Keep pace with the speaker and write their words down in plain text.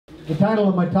The title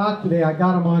of my talk today, I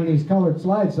got them on these colored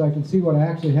slides so I can see what I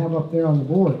actually have up there on the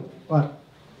board. But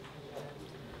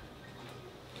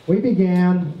we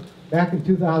began back in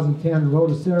 2010, wrote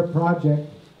a SAREC project,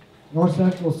 North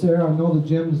Central SAREC. I know that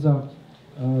Jim's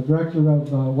director of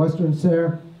Western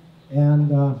SAREC.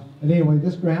 And anyway,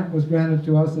 this grant was granted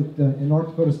to us in North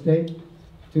Dakota State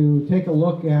to take a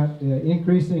look at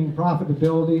increasing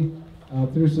profitability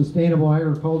through sustainable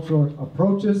agricultural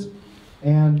approaches.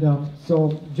 And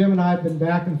so Jim and I have been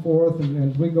back and forth,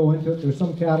 and as we go into it, there's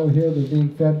some cattle here that are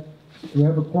being fed. We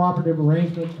have a cooperative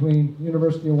arrangement between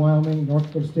University of Wyoming, North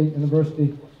Dakota State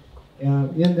University,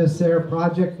 in this SAREC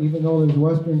project, even though there's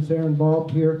Western SAREC involved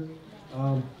here.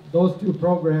 Those two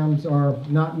programs are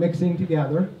not mixing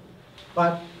together.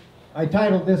 But I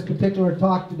titled this particular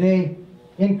talk today,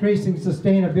 Increasing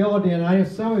Sustainability, and I know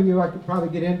some of you, I could probably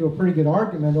get into a pretty good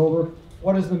argument over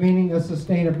what is the meaning of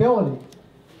sustainability.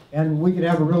 And we could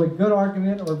have a really good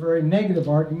argument or a very negative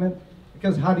argument,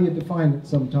 because how do you define it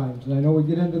sometimes? And I know we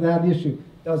get into that issue.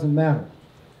 Doesn't matter.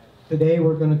 Today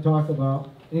we're going to talk about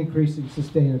increasing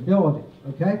sustainability,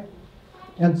 okay?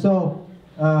 And so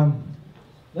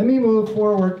let me move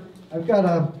forward. I've got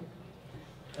a,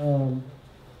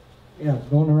 yeah,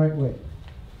 going the right way.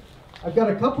 I've got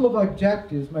a couple of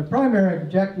objectives. My primary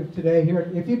objective today here,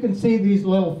 if you can see these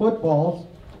little footballs.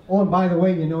 Oh, and by the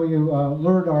way, you know, you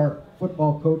lured our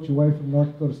football coach away from North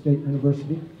Dakota State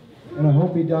University, and I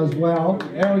hope he does well.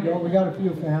 There we go. We got a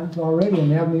few fans already,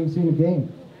 and they haven't even seen a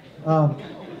game.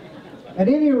 At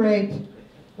any rate,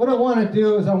 what I want to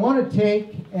do is I want to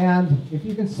take, and if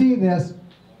you can see this,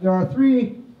 there are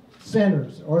three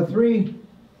centers, or three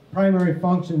primary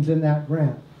functions in that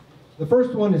grant. The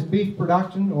first one is beef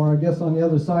production, or I guess on the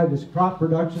other side is crop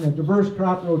production, a diverse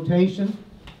crop rotation.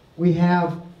 We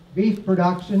have beef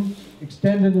production,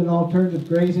 extended and alternative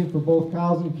grazing for both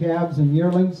cows and calves and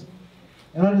yearlings.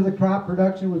 And under the crop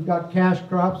production, we've got cash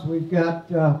crops, we've got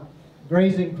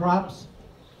grazing crops.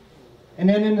 And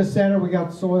then in the center, we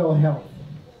got soil health.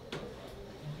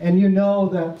 And you know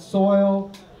that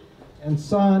soil and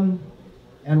sun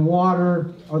and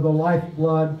water are the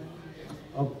lifeblood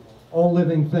of all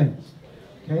living things,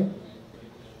 okay?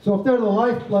 So if they're the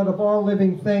lifeblood of all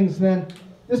living things, then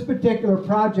this particular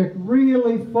project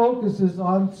really focuses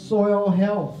on soil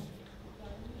health.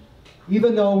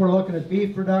 Even though we're looking at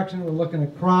beef production, we're looking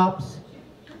at crops,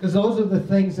 because those are the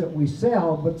things that we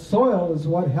sell, but soil is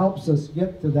what helps us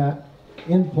get to that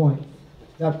end point.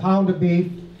 That pound of beef,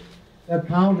 that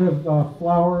pound of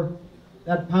flour,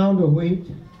 that pound of wheat,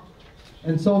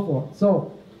 and so forth.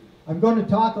 So I'm going to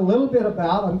talk a little bit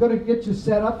about, I'm going to get you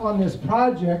set up on this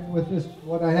project with this,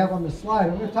 what I have on the slide.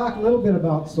 I'm going to talk a little bit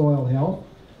about soil health.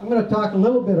 I'm going to talk a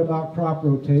little bit about crop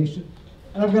rotation,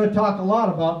 and I'm going to talk a lot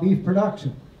about beef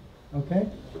production, okay?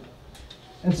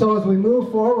 And so as we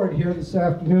move forward here this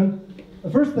afternoon, the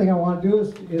first thing I want to do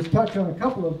is touch on a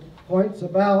couple of points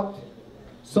about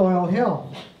soil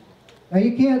health. Now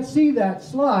you can't see that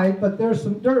slide, but there's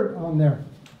some dirt on there.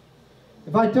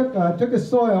 If I took a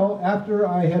soil after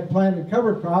I had planted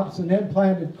cover crops and then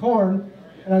planted corn,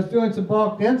 and I was doing some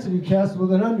bulk density tests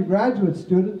with an undergraduate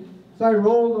student, so I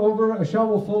rolled over a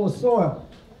shovel full of soil.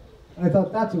 And I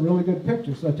thought, that's a really good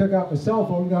picture. So I took out my cell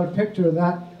phone and got a picture of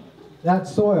that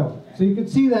soil. So you can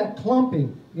see that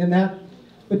clumping in that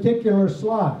particular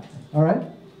slide, all right?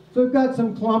 So we've got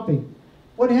some clumping.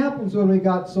 What happens when we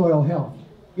got soil health?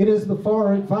 It is the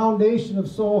foundation of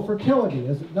soil fertility,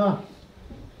 is it not?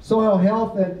 Soil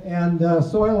health and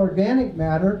soil organic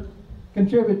matter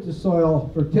contribute to soil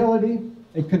fertility.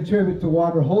 They contribute to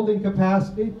water holding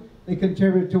capacity. They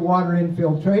contribute to water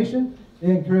infiltration.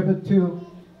 They contribute to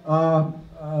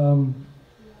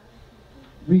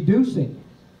reducing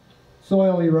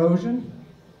soil erosion.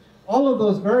 All of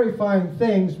those very fine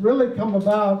things really come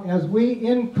about as we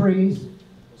increase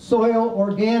soil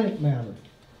organic matter.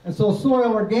 And so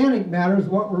soil organic matter is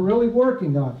what we're really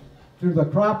working on. Through the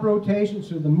crop rotations,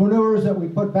 through the manures that we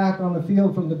put back on the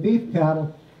field from the beef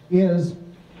cattle, is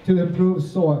to improve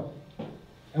soil.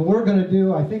 And we're going to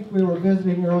do, I think we were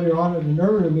visiting earlier on at an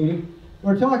earlier meeting,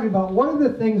 we're talking about what are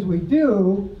the things we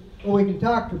do, well, we can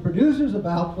talk to producers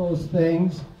about those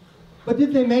things, but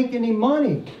did they make any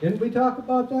money? Didn't we talk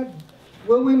about that?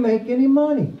 Will we make any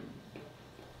money?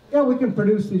 Yeah, we can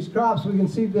produce these crops, we can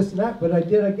see this and that, but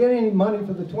did I get any money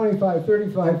for the $25,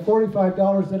 $35,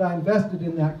 $45 that I invested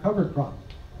in that cover crop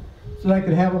so that I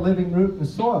could have a living root in the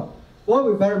soil? Well,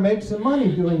 we better make some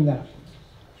money doing that.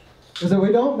 Because if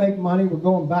we don't make money, we're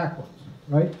going backwards,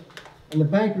 right? And the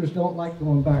bankers don't like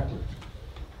going backwards.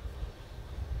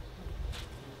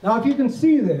 Now, if you can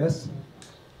see this,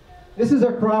 this is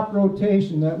a crop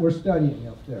rotation that we're studying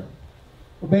up there.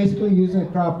 We're basically using a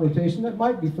crop rotation that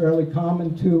might be fairly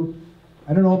common to,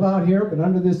 I don't know about here, but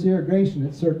under this irrigation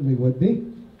it certainly would be.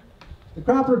 The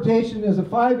crop rotation is a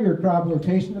 5-year crop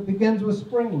rotation that begins with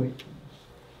spring wheat.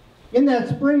 In that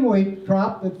spring wheat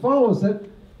crop that follows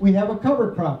it, we have a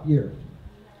cover crop year.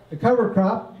 The cover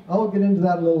crop, I'll get into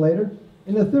that a little later.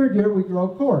 In the 3rd year we grow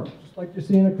corn, just like you're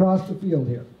seeing across the field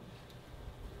here.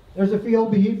 There's a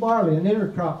field beet barley, an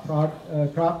intercrop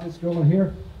crop that's growing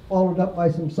here, followed up by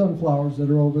some sunflowers that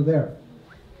are over there.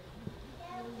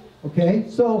 Okay,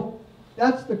 so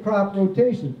that's the crop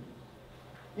rotation.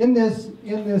 In this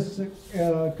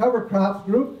cover crop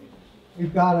group,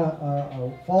 we've got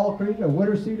a fall seeded, a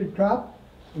winter seeded crop.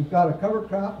 We've got a cover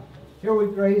crop. Here we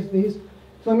graze these.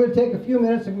 So I'm going to take a few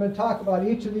minutes. I'm going to talk about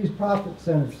each of these profit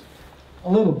centers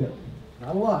a little bit.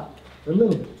 Not a lot, but a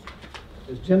little bit.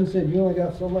 As Jim said, you only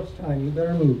got so much time. You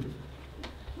better move.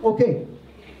 Okay,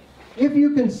 if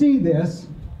you can see this,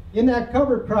 in that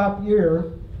cover crop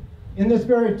year, in this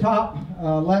very top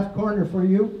left corner for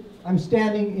you, I'm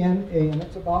standing in and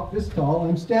it's about this tall,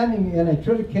 I'm standing in a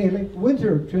triticale,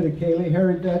 winter triticale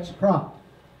hairy vetch crop.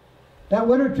 That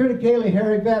winter triticale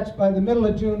hairy vetch by the middle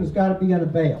of June has got to be in a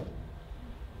bale.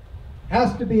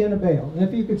 Has to be in a bale. And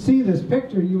if you could see this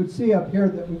picture, you would see up here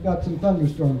that we've got some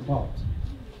thunderstorm clouds.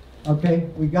 Okay,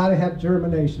 we got to have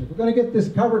germination. If we're going to get this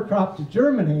cover crop to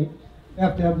germinate, we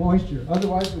have to have moisture.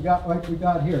 Otherwise, we got like we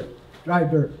got here, dry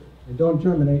dirt. And don't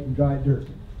germinate in dry dirt.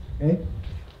 Okay?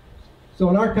 So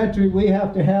in our country, we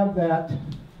have to have that.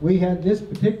 We had this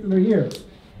particular year,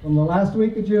 from the last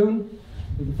week of June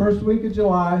to the first week of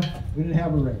July, we didn't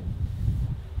have a rain.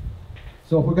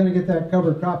 So if we're going to get that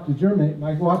cover crop to germinate,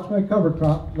 I watch my cover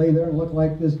crop lay there and look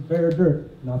like this bare dirt.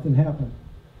 Nothing happened.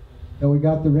 Then we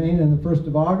got the rain on the 1st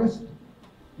of August.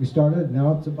 We started,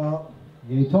 now it's about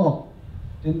yay tall.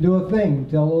 Didn't do a thing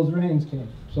until those rains came.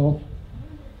 So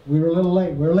we were a little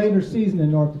late. We're a later season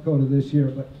in North Dakota this year,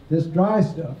 but this dry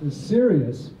stuff is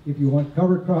serious if you want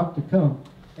cover crop to come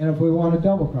and if we want a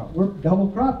double crop. We're double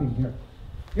cropping here.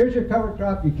 Here's your cover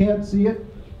crop. You can't see it.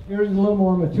 Here's a little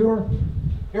more mature.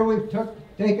 Here we've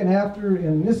taken after,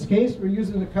 in this case, we're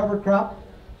using the cover crop.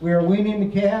 We are weaning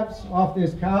the calves off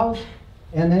these cows,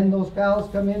 and then those cows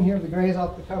come in here to graze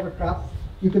off the cover crop.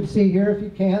 You can see here, if you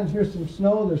can, here's some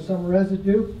snow, there's some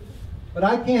residue. But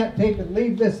I can't take and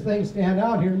leave this thing stand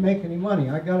out here and make any money.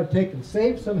 I got to take and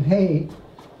save some hay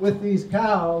with these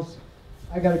cows.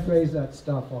 I got to graze that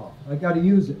stuff off. I got to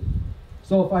use it.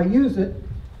 So if I use it,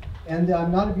 and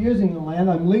I'm not abusing the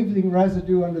land, I'm leaving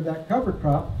residue under that cover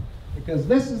crop, because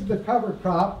this is the cover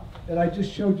crop that I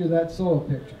just showed you that soil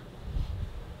picture.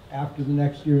 After the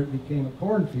next year it became a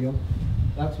cornfield.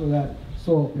 That's where that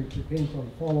soil picture came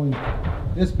from, following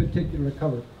this particular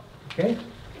cover crop. Okay?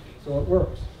 So it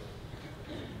works.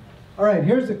 All right,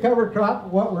 here's the cover crop,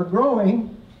 what we're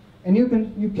growing, and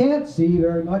you can't see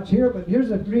very much here, but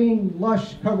here's a green,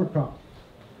 lush cover crop.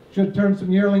 Should turn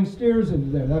some yearling steers into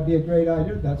there. That'd be a great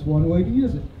idea. That's one way to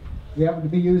use it. We happen to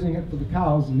be using it for the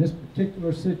cows in this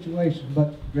particular situation,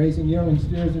 but grazing yearling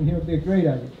steers in here would be a great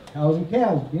idea. Cows and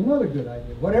calves would be another good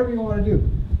idea. Whatever you want to do.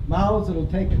 Mouths that'll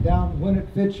take it down when it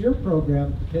fits your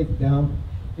program to take it down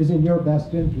is in your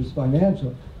best interest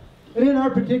financially. But in our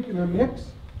particular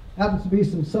mix, happens to be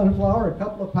some sunflower, a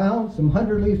couple of pounds, some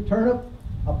 100-leaf turnip,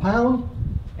 a pound,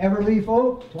 everleaf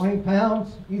oat, 20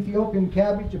 pounds, Ethiopian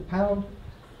cabbage, a pound,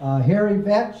 hairy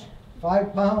vetch,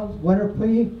 5 pounds, winter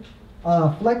pea,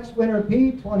 flex winter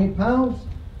pea, 20 pounds,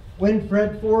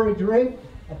 Winfred forage rape,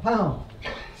 a pound.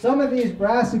 Some of these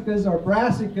brassicas are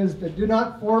brassicas that do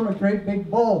not form a great big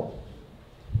bulb.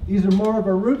 These are more of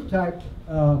a root type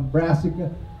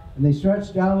brassica, and they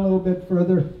stretch down a little bit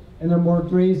further, and they're more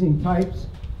grazing types.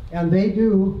 And they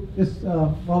do this,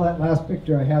 well, that last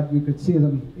picture I had, you could see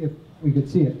them if we could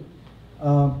see it.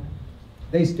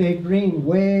 They stay green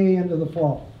way into the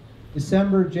fall.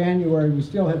 December, January, we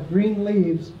still have green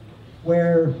leaves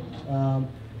where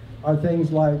are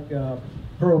things like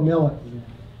pearl millet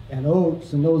and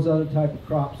oats and those other type of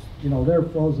crops. You know, they're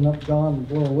frozen up, gone, and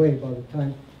blow away by the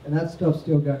time, and that stuff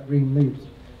still got green leaves.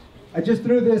 I just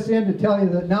threw this in to tell you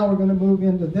that now we're going to move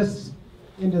into this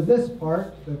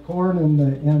part, the corn and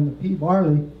the pea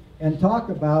barley, and talk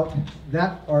about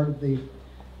that part of the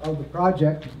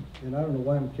project. And I don't know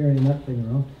why I'm carrying that thing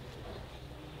around.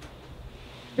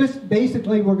 Just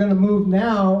basically, we're going to move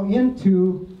now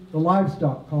into the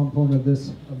livestock component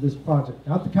of this project.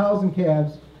 Not the cows and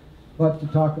calves, but to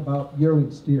talk about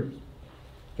yearling steers.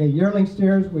 Okay, yearling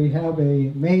steers, we have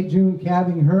a May-June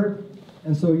calving herd,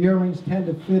 and so yearlings tend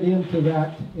to fit into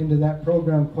that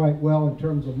program quite well in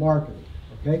terms of marketing.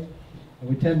 Okay, and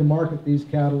we tend to market these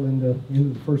cattle into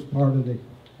the first part of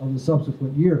the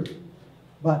subsequent years.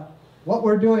 But what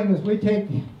we're doing is we take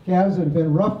calves that have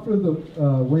been rough through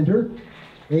the winter.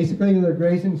 Basically, they're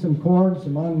grazing some corn,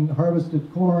 some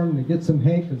unharvested corn. They get some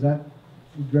hay, because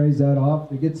we graze that off.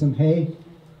 They get some hay,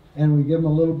 and we give them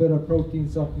a little bit of protein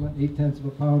supplement, 8/10 of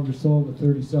a pound or so, with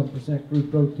 37% crude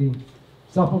protein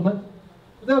supplement.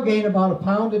 They'll gain about a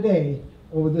pound a day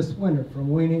over this winter, from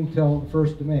weaning till the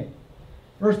 1st of May.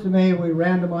 1st of May, we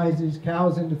randomize these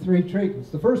cows into 3 treatments.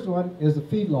 The first one is a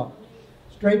feedlot.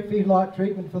 Straight feedlot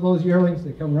treatment for those yearlings.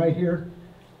 They come right here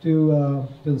to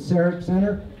the SAREC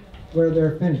Center, where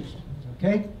they're finished,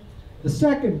 okay? The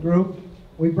second group,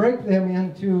 we break them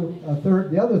into a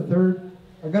third. The other third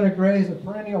are going to graze at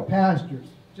perennial pastures,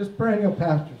 just perennial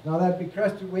pastures. Now that'd be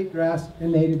crested wheatgrass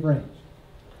and native range.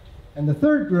 And the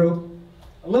third group,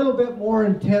 a little bit more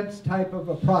intense type of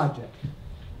a project.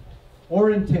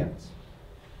 More intense,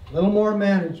 a little more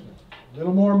management, a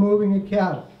little more moving of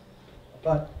cattle,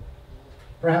 but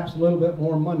perhaps a little bit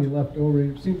more money left over.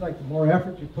 It seems like the more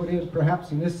effort you put in,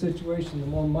 perhaps in this situation, the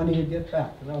more money you get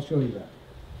back, and I'll show you that.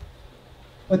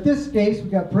 But this case,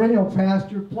 we've got perennial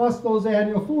pasture plus those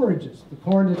annual forages, the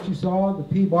corn that you saw, the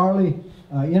pea barley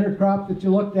intercrop that you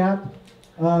looked at.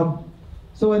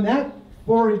 So in that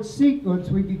forage sequence,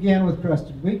 we began with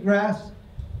crested wheatgrass.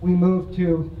 We moved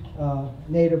to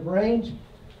native range.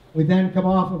 We then come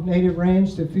off of native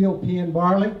range to field pea and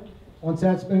barley. Once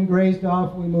that's been grazed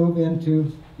off, we move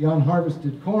into the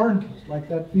unharvested corn, just like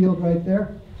that field right there.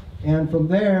 And from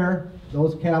there,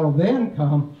 those cattle then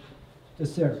come to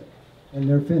SAREC, and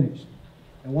they're finished.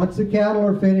 And once the cattle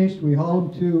are finished, we haul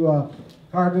them to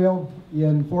Carville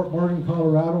in Fort Morgan,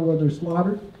 Colorado, where they're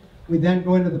slaughtered. We then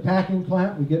go into the packing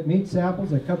plant. We get meat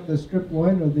samples. I cut the strip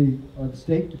loin or the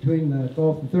steak between the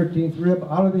 12th and 13th rib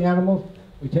out of the animals.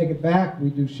 We take it back.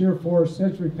 We do shear force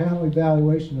sensory panel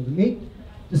evaluation of the meat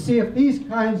to see if these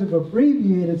kinds of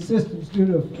abbreviated systems due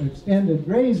to extended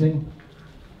grazing,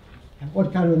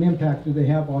 what kind of an impact do they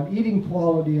have on eating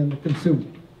quality and the consumer,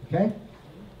 okay?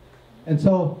 And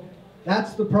so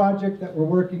that's the project that we're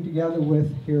working together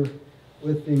with here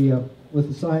with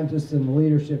the scientists and the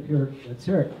leadership here at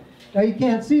SAREC. Now you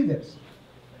can't see this,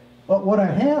 but what I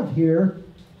have here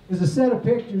is a set of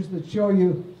pictures that show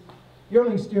you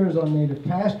yearling steers on native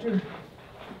pasture,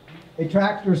 a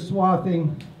tractor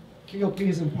swathing field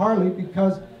peas and barley,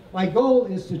 because my goal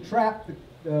is to trap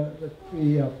the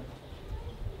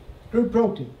crude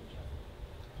protein.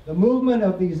 The movement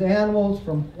of these animals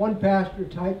from one pasture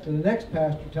type to the next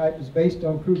pasture type is based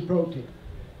on crude protein,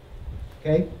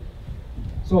 okay?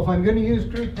 So if I'm going to use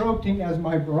crude protein as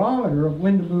my barometer of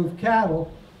when to move cattle,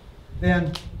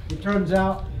 then it turns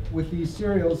out with these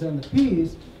cereals and the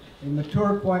peas, they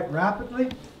mature quite rapidly,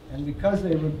 and because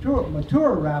they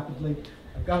mature rapidly,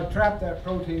 I've got to trap that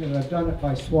protein, and I've done it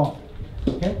by swathing,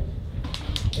 okay?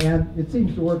 And it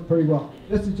seems to work pretty well.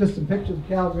 This is just some pictures of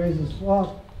cow grazing swath,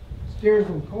 steers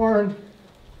and corn,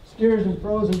 steers and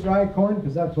frozen dry corn,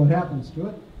 because that's what happens to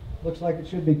it. Looks like it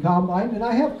should be combined, and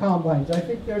I have combines. I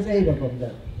think there's 8 of them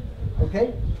there,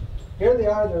 okay? Here they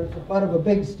are. There's the butt of a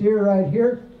big steer right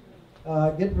here,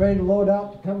 getting ready to load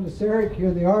out to come to SAREC.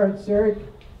 Here they are at SAREC.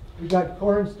 We've got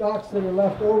corn stalks that are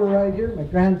left over right here. My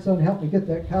grandson helped me get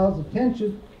that cow's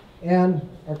attention, and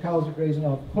our cows are grazing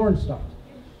off the corn stalks.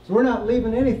 So we're not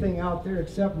leaving anything out there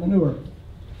except manure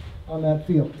on that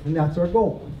field, and that's our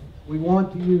goal. We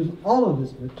want to use all of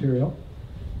this material.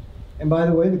 And by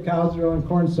the way, the cows that are on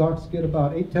corn stalks get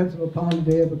about 8/10 of a pound a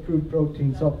day of a crude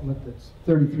protein supplement that's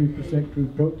 33%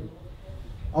 crude protein.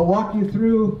 I'll walk you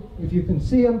through, if you can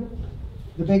see them,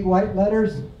 the big white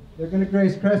letters. They're going to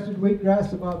graze crested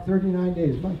wheatgrass about 39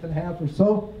 days, a month and a half or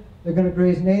so. They're going to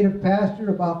graze native pasture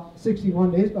about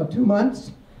 61 days, about 2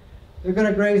 months. They're going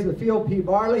to graze the field pea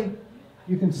barley.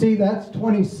 You can see that's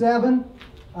 27.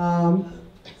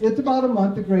 It's about a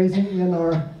month of grazing in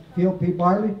our field pea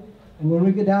barley. And when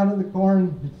we get down to the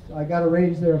corn, I got a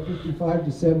range there of 55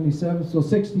 to 77. So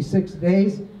 66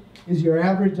 days is your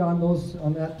average on those,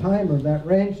 on that time or that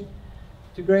range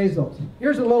to graze those.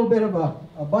 Here's a little bit of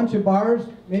a bunch of bars.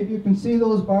 Maybe you can see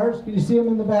those bars. Can you see them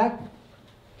in the back?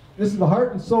 This is the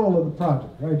heart and soul of the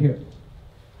project right here.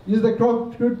 These are the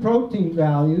crude protein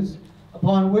values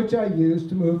upon which I use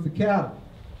to move the cattle,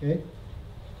 okay?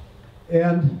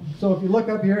 And so if you look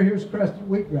up here, here's crested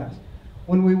wheatgrass.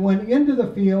 When we went into the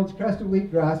fields, crested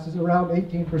wheatgrass is around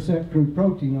 18% crude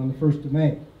protein on the 1st of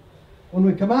May. When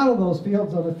we come out of those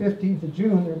fields on the 15th of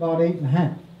June, they're about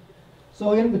 8.5.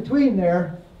 So in between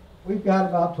there, we've got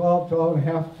about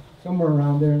 12.5, somewhere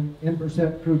around there in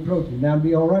percent crude protein. That'd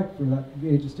be all right for that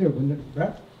age of steer, wouldn't it,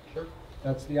 Brett? Sure.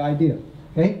 That's the idea,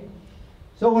 okay?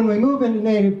 So when we move into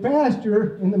native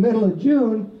pasture in the middle of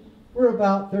June, we're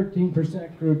about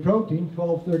 13% crude protein,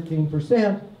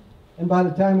 12–13%. And by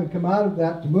the time we come out of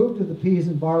that to move to the peas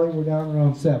and barley, we're down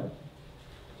around 7.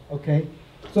 Okay?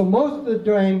 So most of the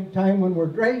time when we're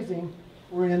grazing,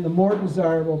 we're in the more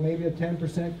desirable, maybe a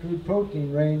 10% crude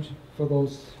protein range for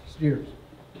those steers.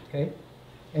 Okay?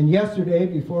 And yesterday,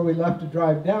 before we left to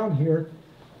drive down here,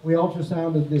 we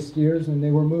ultrasounded the steers, and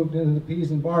they were moved into the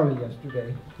peas and barley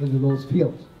yesterday, into those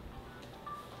fields.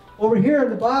 Over here in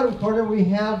the bottom corner, we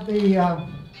have the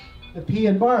pea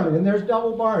and barley, and there's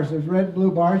double bars. There's red and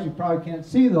blue bars. You probably can't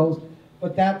see those,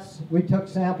 but we took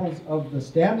samples of the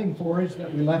standing forage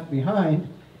that we left behind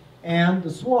and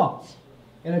the swaths.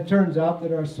 And it turns out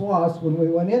that our swaths, when we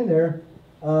went in there,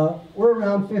 we're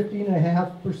around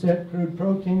 15.5% crude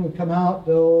protein. We come out,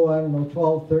 though, I don't know,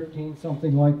 12, 13,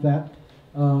 something like that,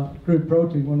 crude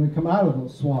protein when we come out of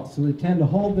those swaths. So they tend to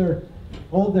hold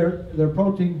their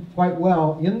protein quite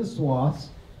well in the swaths,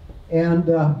 and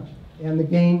the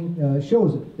gain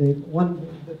shows it.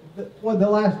 The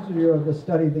last year of the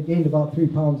study, they gained about 3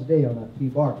 pounds a day on that pea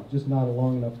barley, just not a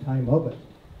long enough time of it.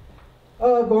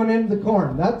 Going into the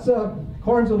corn.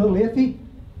 Corn's a little iffy,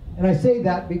 and I say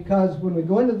that because when we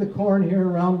go into the corn here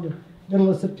around the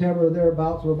middle of September or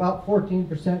thereabouts, we're about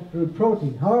 14% crude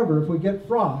protein. However, if we get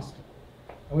frost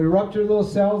and we rupture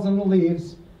those cells in the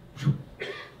leaves,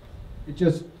 it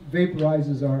just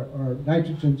vaporizes our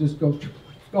nitrogen, just goes,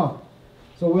 it's gone.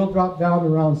 So we'll drop down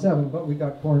to around 7, but we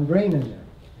got corn grain in there.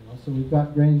 So we've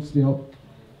got grain still,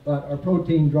 but our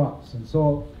protein drops. And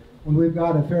so when we've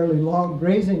got a fairly long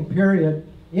grazing period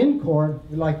in corn,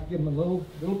 we like to give them a little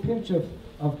pinch of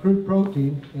crude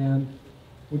protein, and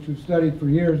which we've studied for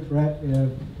years, Brett.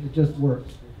 It just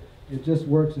works. It just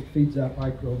works. It feeds that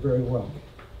microbe very well.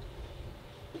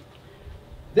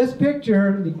 This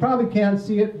picture, you probably can't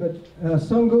see it, but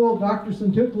Sungul, Dr.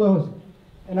 Santuklo,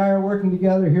 and I are working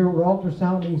together here. We're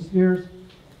ultrasounding steers.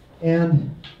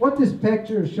 And what this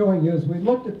picture is showing you is we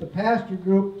looked at the pasture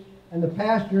group and the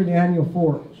pasture and annual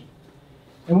forage.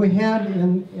 And we had,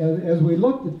 as we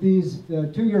looked at these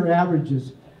 2-year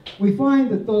averages, we find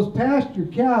that those pasture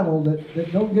cattle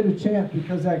that don't get a chance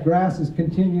because that grass is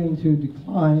continuing to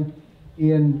decline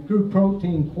in crude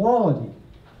protein quality,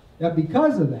 that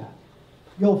because of that,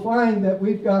 you'll find that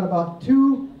we've got about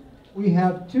we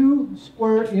have 2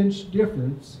 square inch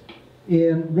difference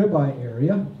in ribeye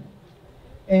area.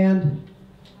 And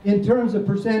in terms of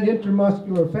percent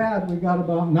intramuscular fat, we got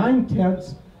about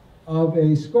 9/10 of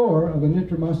a score, of an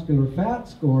intramuscular fat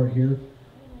score here.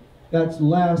 That's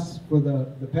less for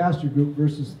the pasture group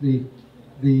versus the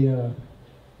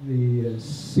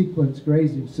sequence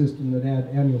grazing system that had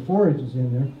annual forages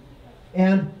in there.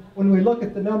 And when we look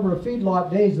at the number of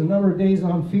feedlot days, the number of days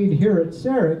on feed here at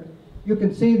SAREC, you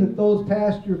can see that those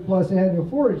pasture plus annual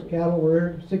forage cattle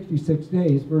were 66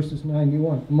 days versus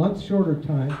 91, a month shorter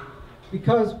time.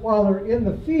 Because while they're in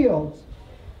the fields,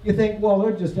 you think, well,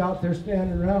 they're just out there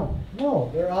standing around.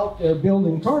 No, they're out there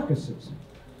building carcasses.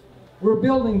 We're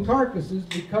building carcasses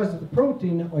because of the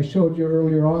protein that I showed you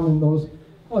earlier on in those.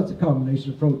 Well, it's a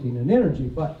combination of protein and energy,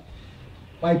 but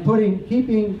by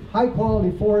keeping high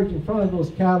quality forage in front of those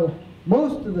cattle,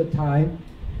 most of the time,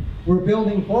 we're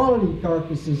building quality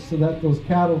carcasses so that those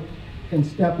cattle can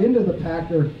step into the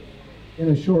packer in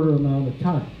a shorter amount of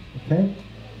time, okay?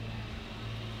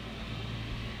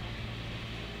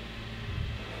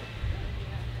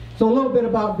 So a little bit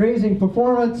about grazing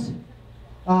performance.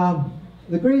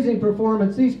 The grazing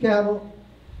performance, these cattle,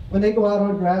 when they go out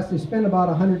on grass, they spend about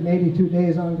 182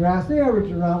 days on grass. They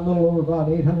average around a little over about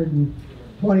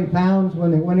 820 pounds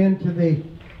when they went into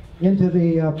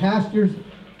the pastures.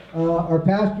 Our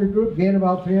pasture group gained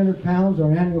about 300 pounds.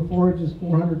 Our annual forage is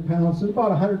 400 pounds. So it's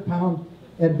about a 100-pound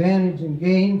advantage in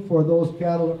gain for those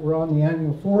cattle that were on the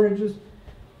annual forages.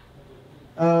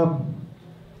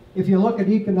 If you look at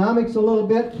economics a little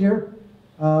bit here,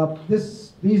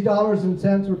 these dollars and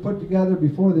cents were put together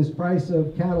before this price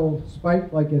of cattle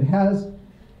spiked like it has.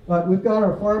 But we've got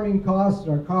our farming costs,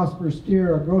 our cost per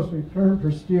steer, our gross return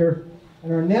per steer,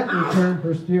 and our net return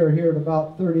per steer here at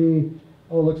about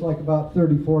looks like about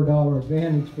 $34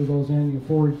 advantage for those annual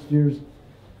forage steers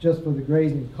just for the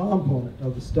grazing component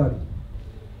of the study.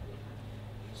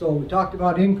 So we talked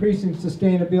about increasing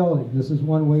sustainability. This is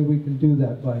one way we can do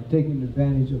that, by taking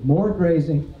advantage of more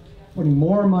grazing, putting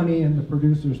more money in the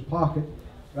producer's pocket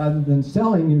rather than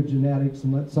selling your genetics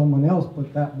and let someone else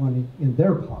put that money in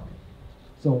their pocket.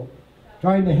 So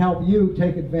trying to help you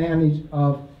take advantage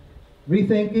of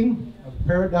rethinking, a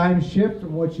paradigm shift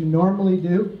from what you normally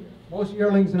do. Most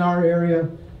yearlings in our area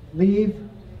leave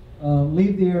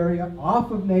the area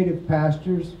off of native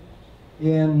pastures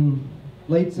in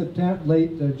late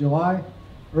July,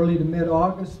 early to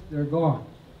mid-August, they're gone.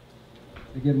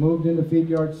 They get moved into feed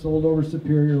yards, sold over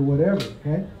Superior or whatever,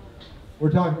 okay?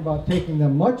 We're talking about taking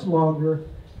them much longer,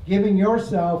 giving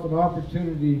yourself an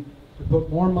opportunity to put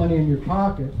more money in your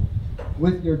pocket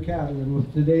with your cattle. And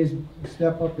with today's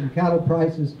step up in cattle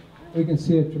prices, we can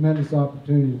see a tremendous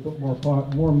opportunity to put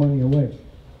more money away.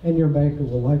 And your banker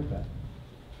will like that.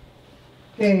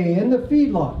 Okay, in the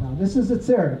feedlot now, this is at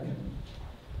SAREC.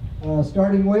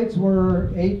 Starting weights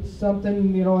were 8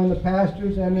 something, you know, in the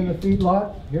pastures and in the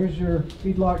feedlot. Here's your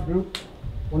feedlot group.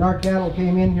 When our cattle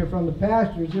came in here from the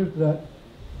pastures, here's that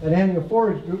annual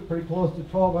forage group, pretty close to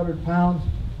 1,200 pounds,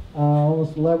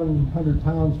 almost 1,100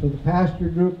 pounds for the pasture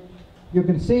group. You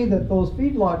can see that those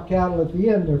feedlot cattle at the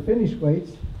end are finished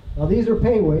weights. Now these are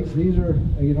pay weights. These are,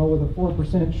 you know, with a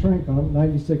 4% shrink on them,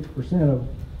 96% of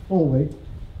full weight.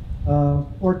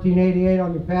 1488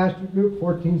 on your pasture group,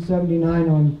 1479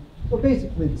 on, so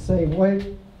basically the same weight,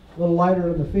 a little lighter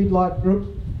in the feedlot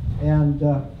group. And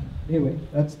anyway,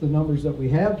 that's the numbers that we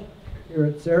have here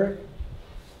at SAREC.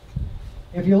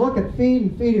 If you look at feed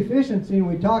and feed efficiency, and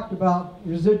we talked about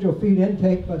residual feed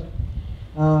intake, but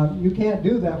you can't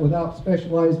do that without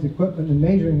specialized equipment and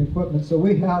measuring equipment. So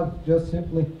we have just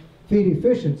simply feed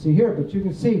efficiency here. But you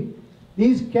can see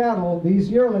these cattle, these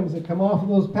yearlings that come off of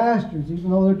those pastures,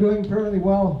 even though they're doing fairly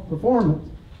well performance,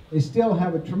 they still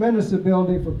have a tremendous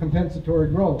ability for compensatory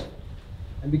growth.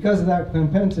 And because of that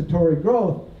compensatory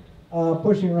growth,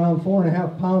 pushing around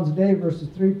 4.5 pounds a day versus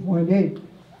 3.8,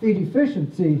 feed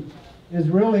efficiency is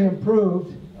really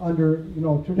improved under, you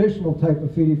know, traditional type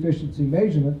of feed efficiency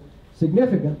measurement,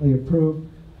 significantly improved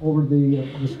over the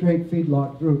straight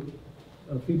feedlot group,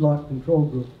 feedlot control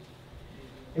group.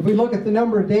 If we look at the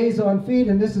number of days on feed,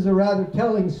 and this is a rather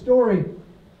telling story,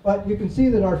 but you can see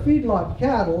that our feedlot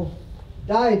cattle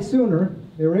died sooner.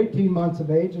 They were 18 months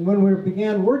of age, and when we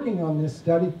began working on this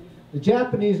study, the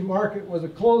Japanese market was a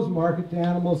closed market to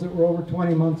animals that were over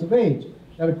 20 months of age.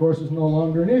 That, of course, is no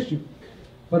longer an issue,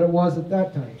 but it was at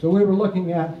that time. So we were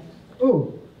looking at,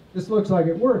 oh, this looks like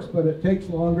it works, but it takes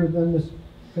longer than this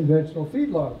conventional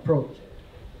feedlot approach.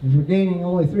 And we're gaining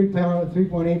only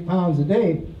 3.8 pounds a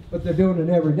day, but they're doing it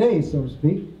every day, so to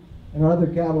speak. And our other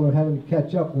cattle are having to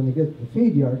catch up when they get to the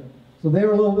feed yard. So they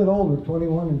were a little bit older,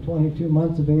 21 and 22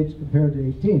 months of age compared to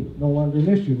 18. No longer an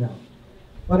issue now.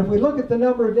 But if we look at the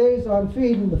number of days on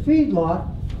feed in the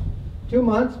feedlot, 2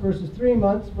 months versus 3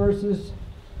 months versus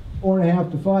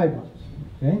 4.5 to 5 months.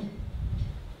 Okay?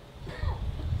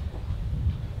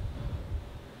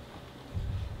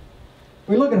 If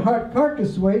we look at hard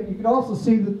carcass weight, you can also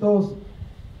see that those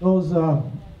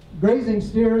grazing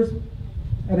steers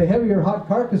at a heavier hot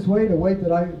carcass weight, a weight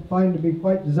that I find to be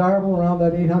quite desirable, around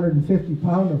that 850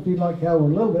 pound. Our feedlot cattle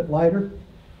were a little bit lighter.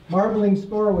 Marbling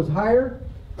score was higher.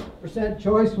 Percent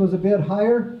choice was a bit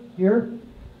higher here.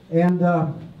 And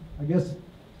I guess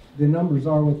the numbers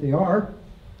are what they are.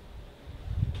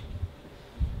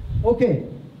 Okay.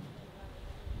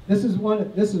 This is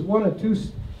one of 2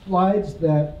 slides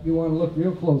that you want to look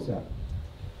real close at.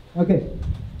 Okay.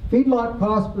 Feedlot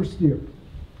cost per steer.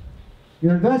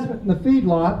 Your investment in the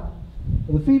feedlot,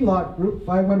 for the feedlot group,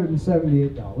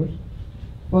 $578.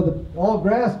 For the all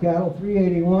grass cattle,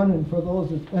 $381, and for those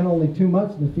that spent only 2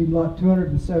 months in the feedlot,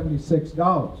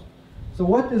 $276. So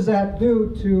what does that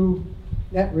do to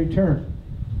net return?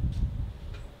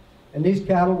 And these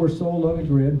cattle were sold on a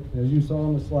grid, as you saw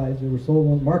on the slides. They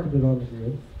were marketed on the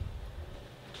grid.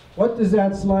 What does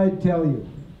that slide tell you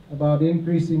about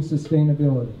increasing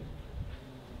sustainability?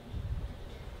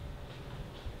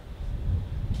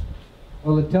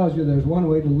 Well, it tells you there's one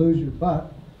way to lose your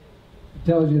butt. It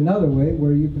tells you another way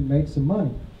where you can make some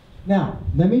money. Now,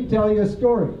 let me tell you a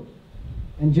story.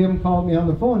 And Jim called me on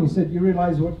the phone. He said, "You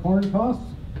realize what corn costs?"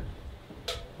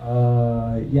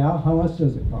 Yeah, how much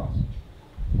does it cost?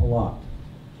 A lot.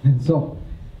 And so,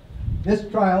 this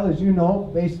trial, as you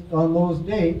know, based on those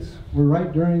dates, were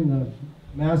right during the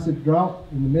massive drought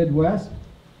in the Midwest.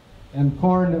 And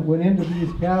corn that went into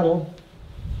these cattle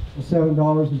was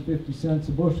 $7.50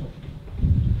 a bushel.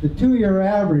 The 2-year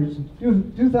average,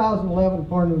 2011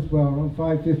 corn was well around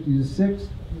 5.50 to 6.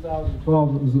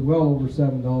 2012 it was well over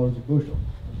 $7 a bushel.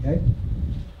 Okay,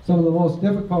 some of the most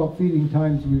difficult feeding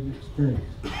times we've experienced.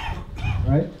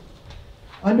 Right?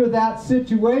 Under that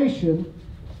situation,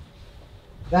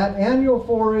 that annual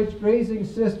forage grazing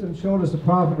system showed us a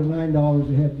profit of $9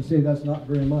 a head. You say that's not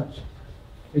very much.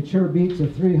 It sure beats a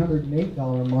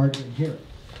 $308 margin here.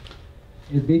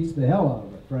 It beats the hell out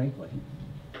of it, frankly.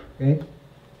 Okay?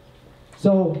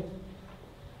 So,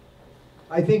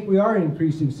 I think we are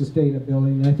increasing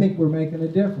sustainability, and I think we're making a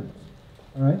difference.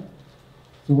 All right?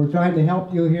 So we're trying to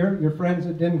help you here. Your friends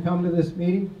that didn't come to this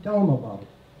meeting, tell them about it.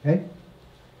 okay?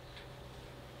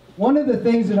 One of the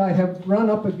things that I have run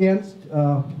up against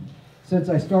since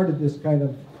I started this kind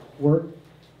of work,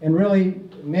 and really,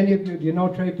 many of you, do you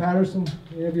know Trey Patterson?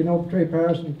 Any of you know Trey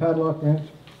Patterson, Padlock Ranch?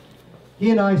 He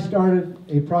and I started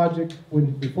a project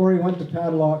before he went to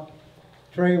Padlock.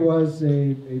 Trey was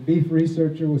a beef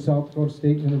researcher with South Dakota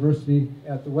State University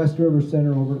at the West River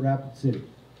Center over at Rapid City.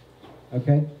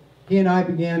 Okay? He and I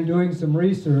began doing some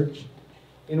research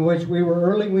in which we were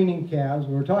early weaning calves.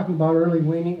 We were talking about early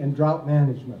weaning and drought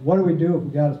management. What do we do if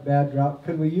we got a bad drought?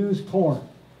 Could we use corn?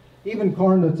 Even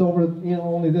corn that's over,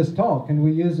 only this tall. Can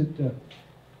we use it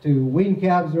to wean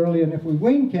calves early? And if we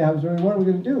wean calves early, what are we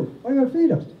going to do? What are we going to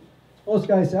feed them? Most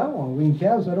guys say, I don't want to wean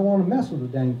calves. I don't want to mess with the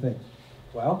dang things.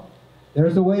 Well,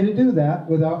 there's a way to do that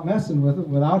without messing with it,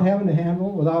 without having to handle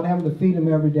them, without having to feed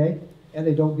them every day, and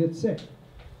they don't get sick.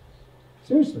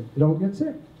 Seriously, they don't get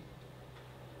sick.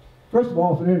 First of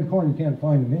all, if they're in corn, you can't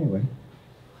find them anyway,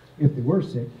 if they were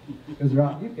sick, because they're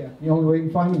out. You can't. The only way you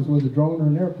can find them is with a drone or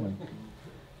an airplane.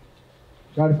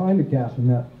 Try to find a calf in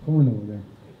that corn over there.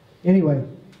 Anyway,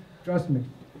 trust me,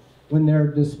 when they're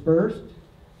dispersed,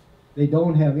 they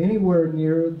don't have anywhere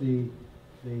near the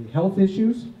health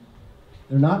issues.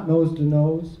 They're not nose to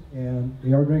nose, and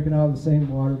they are drinking out of the same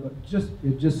water, but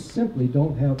it just simply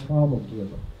don't have problems with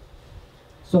them.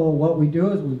 So what we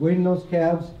do is we wean those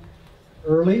calves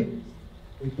early.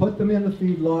 We put them in the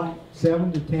feedlot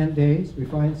 7 to 10 days. We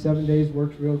find 7 days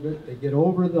works real good. They get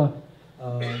over the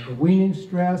weaning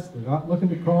stress. They're not looking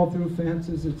to crawl through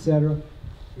fences, etc.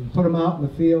 You can put them out in the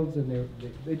fields, and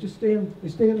they just stay in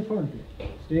the cornfield.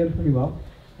 Stay in pretty well.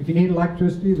 If you need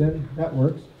electricity, then that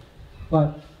works.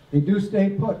 But they do stay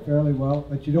put fairly well.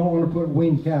 But you don't want to put a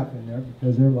weaned calf in there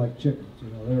because they're like chickens.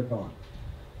 They're gone.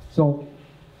 So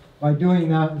by doing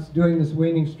that, doing this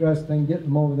weaning stress thing, getting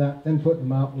them over that, then putting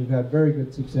them out, we've had very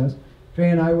good success. Trey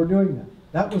and I were doing that.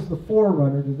 That was the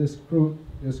forerunner to this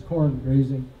corn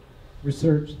grazing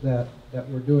research that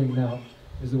we're doing now,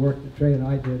 is the work that Trey and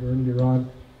I did earlier on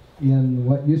in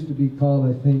what used to be called,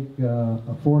 I think,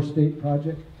 a 4-state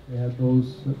project. We had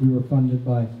those that we were funded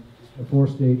by a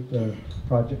 4-state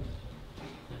project.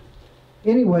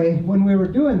 Anyway, when we were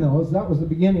doing those, that was the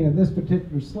beginning of this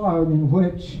particular slide, in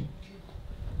which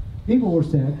people were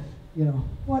saying,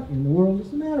 what in the world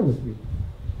is the matter with you?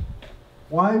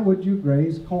 Why would you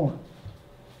graze corn?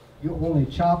 You only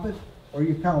chop it or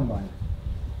you combine it.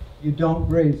 You don't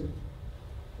graze it.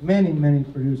 Many, many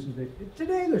producers,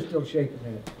 today they're still shaking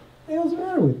their head. What the hell's the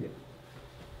matter with you?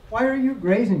 Why are you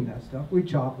grazing that stuff? We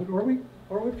chop it or we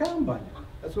combine it.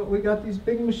 That's what we got these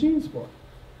big machines for.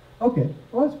 Okay,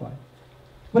 well that's fine.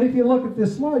 But if you look at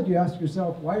this slide, you ask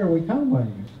yourself, why are we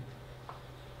combining it?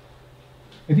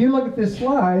 If you look at this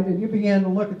slide and you begin to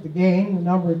look at the gain, the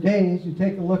number of days, you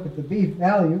take a look at the beef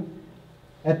value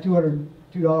at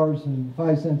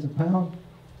 $202.05 a pound,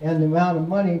 and the amount of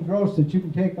money gross that you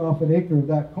can take off an acre of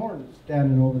that corn that's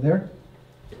standing over there.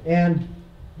 And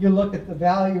you look at the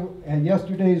value at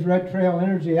yesterday's Red Trail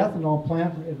Energy ethanol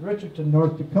plant in Richardson,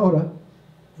 North Dakota.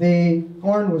 The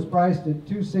corn was priced at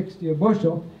 $2.60 a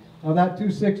bushel. Now that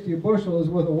 $2.60 a bushel is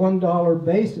with a $1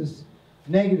 basis,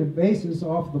 negative basis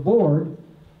off the board.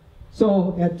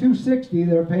 So at $2.60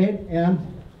 they're paying, and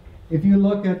if you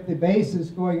look at the basis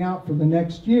going out for the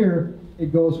next year,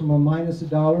 it goes from a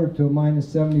 -$1 to a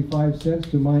 -75 to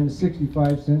a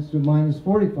 -65 to a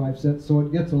 -45 So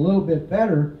it gets a little bit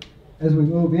better as we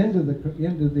move into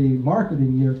the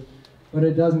marketing year, but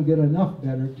it doesn't get enough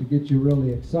better to get you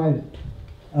really excited.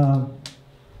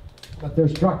 But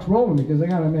there's trucks rolling because they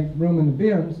got to make room in the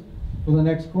bins for the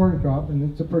next corn crop, and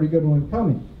it's a pretty good one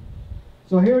coming.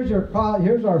 So here's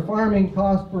our farming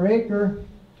cost per acre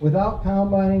without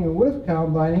combining and with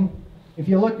combining. If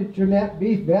you look at your net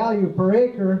beef value per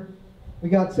acre, we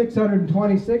got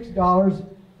 $626,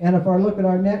 and if I look at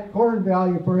our net corn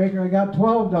value per acre, I got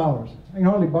 $12. I can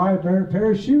hardly buy a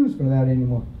pair of shoes for that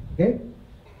anymore. Okay?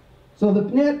 So the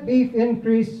net beef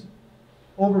increase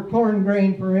over corn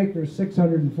grain per acre is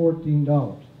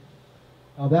 $614.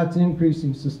 Now that's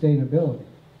increasing sustainability.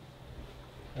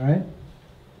 All right?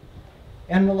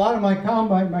 And a lot of my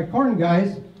corn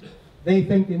guys, they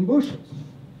think in bushels.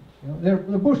 They're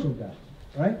the bushel guys,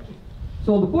 right?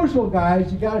 So the bushel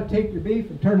guys, you got to take your beef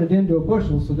and turn it into a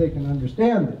bushel so they can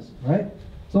understand this, right?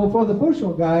 So for the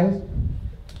bushel guys,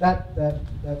 that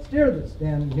steer that's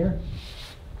standing here,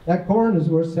 that corn is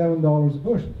worth $7 a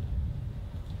bushel.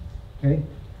 Okay,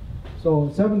 so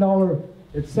it's $7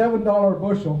 a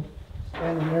bushel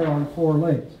standing there on 4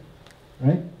 legs,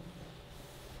 right?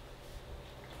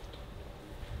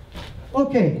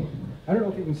 Okay, I don't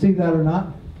know if you can see that or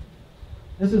not.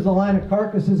 This is a line of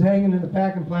carcasses hanging in the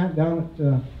packing plant down at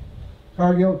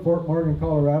Cargill at Fort Morgan,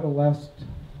 Colorado, last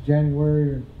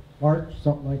January or March,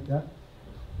 something like that.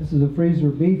 This is a freezer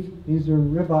beef. These are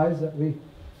ribeyes that we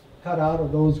cut out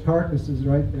of those carcasses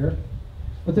right there.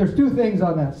 But there's two things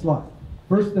on that slide.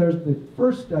 First, there's the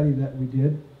first study that we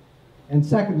did. And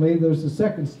secondly, there's the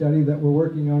second study that we're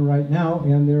working on right now,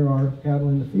 and there are cattle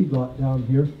in the feedlot down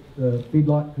here. The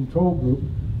feedlot control group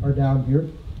are down here.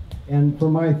 And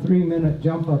for my 3-minute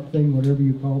jump up thing, whatever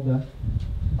you call that,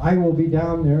 I will be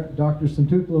down there. Dr.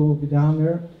 Santutla will be down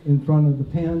there in front of the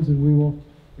pens, and we will,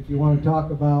 if you want to talk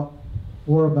about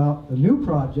more about the new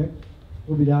project,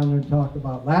 we'll be down there and talk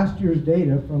about last year's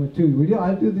data from a 2-year.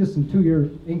 I do this in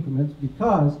 2-year increments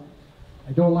because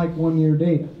I don't like 1-year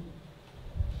data.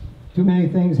 Too many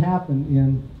things happen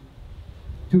in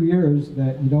 2 years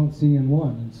that you don't see in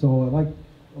one. And so I like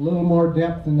a little more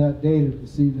depth in that data to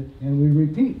see that, and we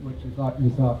repeat what you thought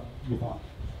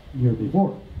the year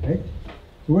before, okay?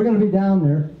 So we're going to be down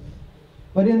there.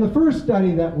 But in the first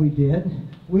study that we did,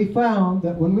 we found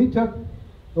that when we took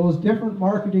those different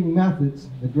marketing methods,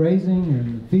 the grazing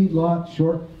and the feedlot,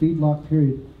 short feedlot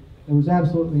period, there was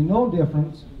absolutely no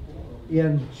difference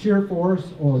in shear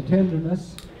force or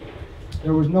tenderness.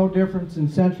 There was no difference in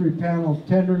sensory panel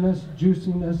tenderness,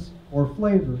 juiciness, or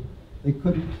flavor. They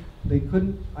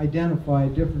couldn't identify a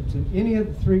difference in any of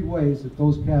the 3 ways that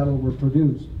those cattle were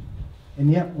produced.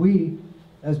 And yet we,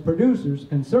 as producers,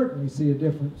 can certainly see a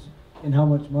difference in how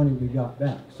much money we got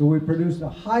back. So we produced a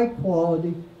high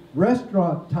quality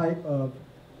restaurant type of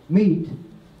meat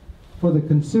for the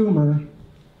consumer,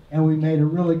 and we made a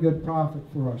really good profit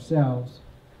for ourselves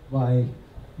by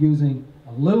using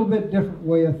a little bit different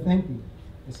way of thinking.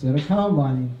 Instead of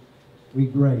combining, we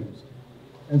grazed.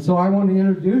 And so I want to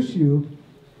introduce you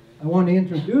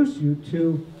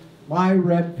to my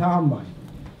red combine.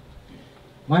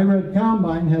 My red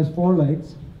combine has 4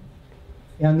 legs,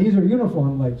 and these are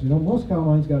uniform legs. You know, most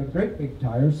combines got a great big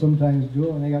tires, sometimes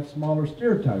dual, and they got smaller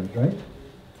steer tires, right?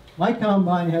 My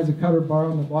combine has a cutter bar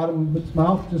on the bottom of its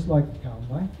mouth, just like the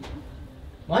combine.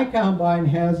 My combine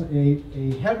has a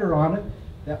header on it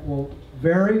that will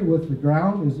vary with the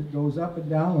ground as it goes up and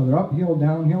down, whether uphill,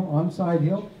 downhill, on side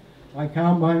hill. My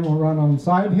combine will run on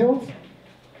side hills.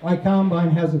 My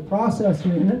combine has a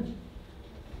processor in it.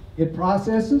 It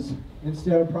processes.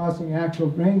 Instead of processing actual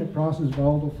grain, it processes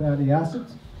volatile fatty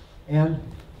acids. And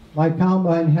my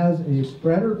combine has a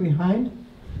spreader behind.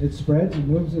 It spreads and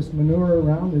moves this manure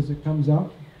around as it comes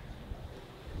out.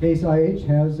 Case IH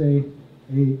has a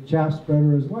chaff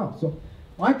spreader as well. So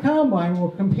my combine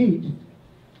will compete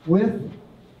with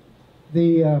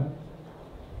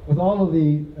all of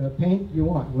the paint you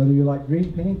want, whether you like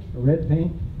green paint or red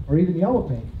paint or even yellow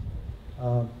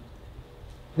paint.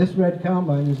 This red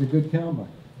combine is a good combine.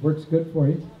 Works good for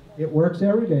you. It works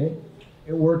every day.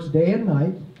 It works day and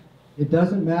night. It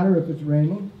doesn't matter if it's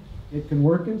raining. It can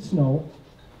work in snow.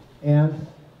 And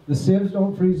the sieves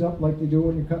don't freeze up like they do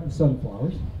when you're cutting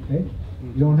sunflowers. Okay?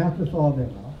 You don't have to thaw them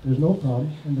out. There's no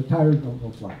problem. And the tires don't go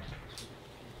flat.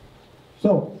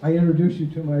 So I introduce you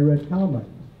to my red combine.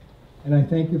 And I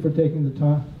thank you for taking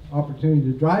the opportunity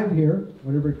to drive here,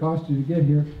 whatever it cost you to get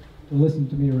here, to listen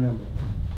to me ramble.